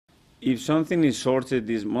If something is sorted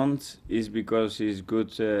this month, is because it's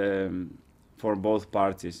good for both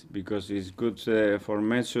parties, because it's good for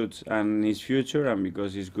Mesut and his future, and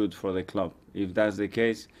because it's good for the club. If that's the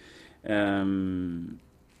case, we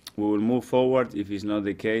will move forward. If it's not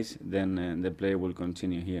the case, then the player will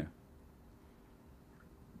continue here.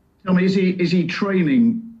 Tell me, is he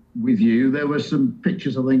training with you? There were some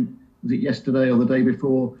pictures, I think, was it yesterday or the day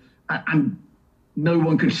before, and no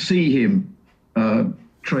one could see him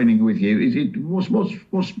training with you. What's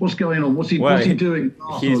going on? What's he doing at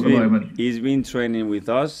Arsenal at the moment? He's been training with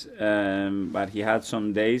us, but he had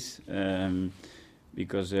some days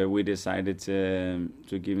because we decided to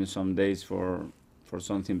give him some days for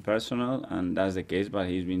something personal, and that's the case. But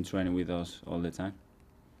he's been training with us all the time.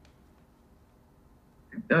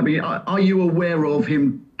 I mean, are you aware of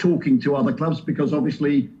him talking to other clubs? Because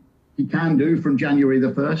obviously he can do from January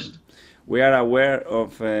the 1st. We are aware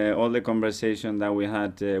of all the conversation that we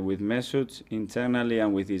had with Mesut internally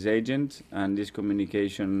and with his agent, and this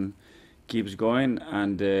communication keeps going.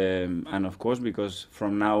 And of course, because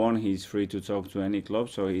from now on he's free to talk to any club,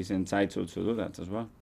 so he's entitled to do that as well.